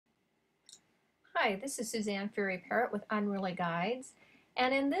Hi, this is Suzanne Fury Parrott with Unruly Guides,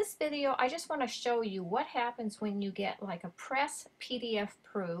 and in this video I just want to show you what happens when you get like a press PDF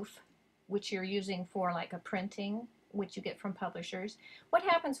proof, which you're using for like a printing, which you get from publishers. What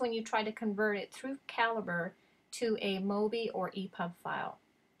happens when you try to convert it through Calibre to a MOBI or EPUB file?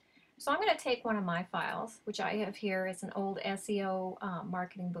 So I'm going to take one of my files, which I have here. It's an old SEO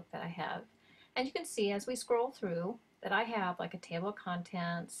marketing book that I have, and you can see as we scroll through that I have like a table of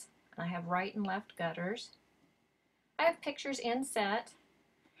contents. I have right and left gutters. I have pictures inset,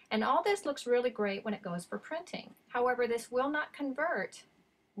 and all this looks really great when it goes for printing. However, this will not convert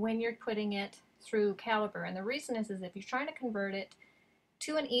when you're putting it through Calibre, and the reason is if you're trying to convert it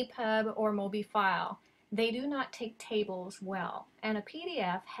to an EPUB or MOBI file, they do not take tables well, and a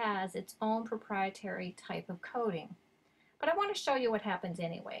PDF has its own proprietary type of coding. But I want to show you what happens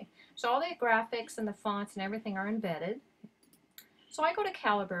anyway. So all the graphics and the fonts and everything are embedded. So I go to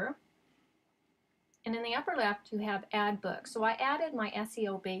Calibre, and in the upper left you have Add Book. So I added my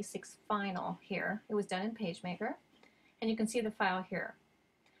SEO Basics final here. It was done in PageMaker, and you can see the file here.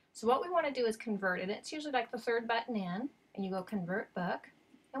 So what we want to do is convert it. It's usually like the third button in, and you go Convert Book.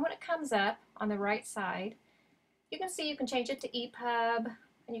 And when it comes up on the right side, you can see you can change it to EPUB,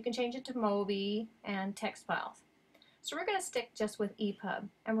 and you can change it to MOBI and text files. So we're going to stick just with EPUB,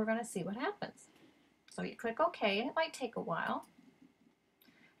 and we're going to see what happens. So you click OK, and it might take a while.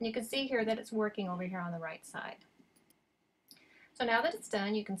 And you can see here that it's working over here on the right side. So now that it's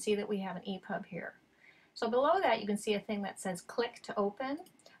done, you can see that we have an EPUB here. So below that you can see a thing that says click to open.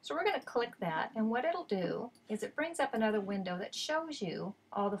 So we're going to click that, and what it'll do is it brings up another window that shows you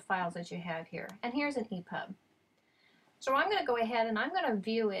all the files that you have here. And here's an EPUB. So I'm going to go ahead and I'm going to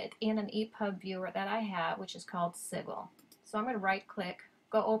view it in an EPUB viewer that I have, which is called Sigil. So I'm going to right click,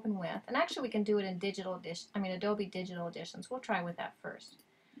 go open with, and actually we can do it in Adobe Digital Editions. We'll try with that first.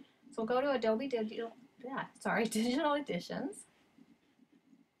 So we'll go to Adobe Digital Editions,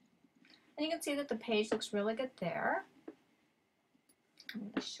 and you can see that the page looks really good there. I'm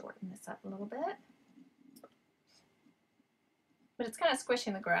going to shorten this up a little bit, but it's kind of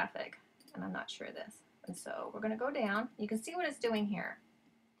squishing the graphic, and I'm not sure of this. And so we're going to go down. You can see what it's doing here.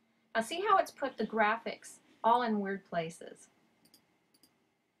 Now see how it's put the graphics all in weird places.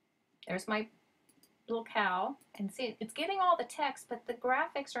 There's my little cow, and see it's getting all the text, but the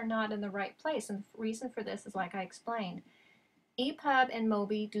graphics are not in the right place, and the reason for this is like I explained. EPUB and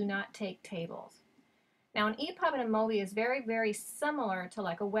MOBI do not take tables. Now an EPUB and a MOBI is very, very similar to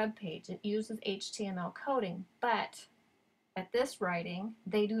like a web page. It uses HTML coding, but at this writing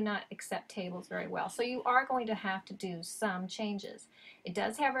they do not accept tables very well, so you are going to have to do some changes. It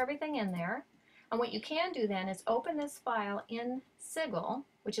does have everything in there, and what you can do then is open this file in Sigil,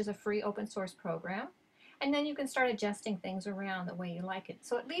 which is a free open source program, and then you can start adjusting things around the way you like it.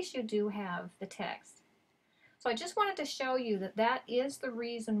 So at least you do have the text. So I just wanted to show you that that is the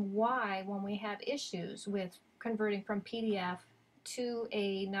reason why when we have issues with converting from PDF to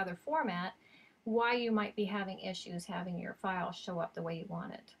another format, why you might be having issues having your file show up the way you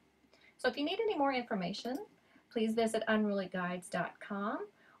want it. So if you need any more information, please visit unrulyguides.com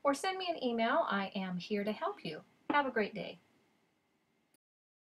or send me an email. I am here to help you. Have a great day.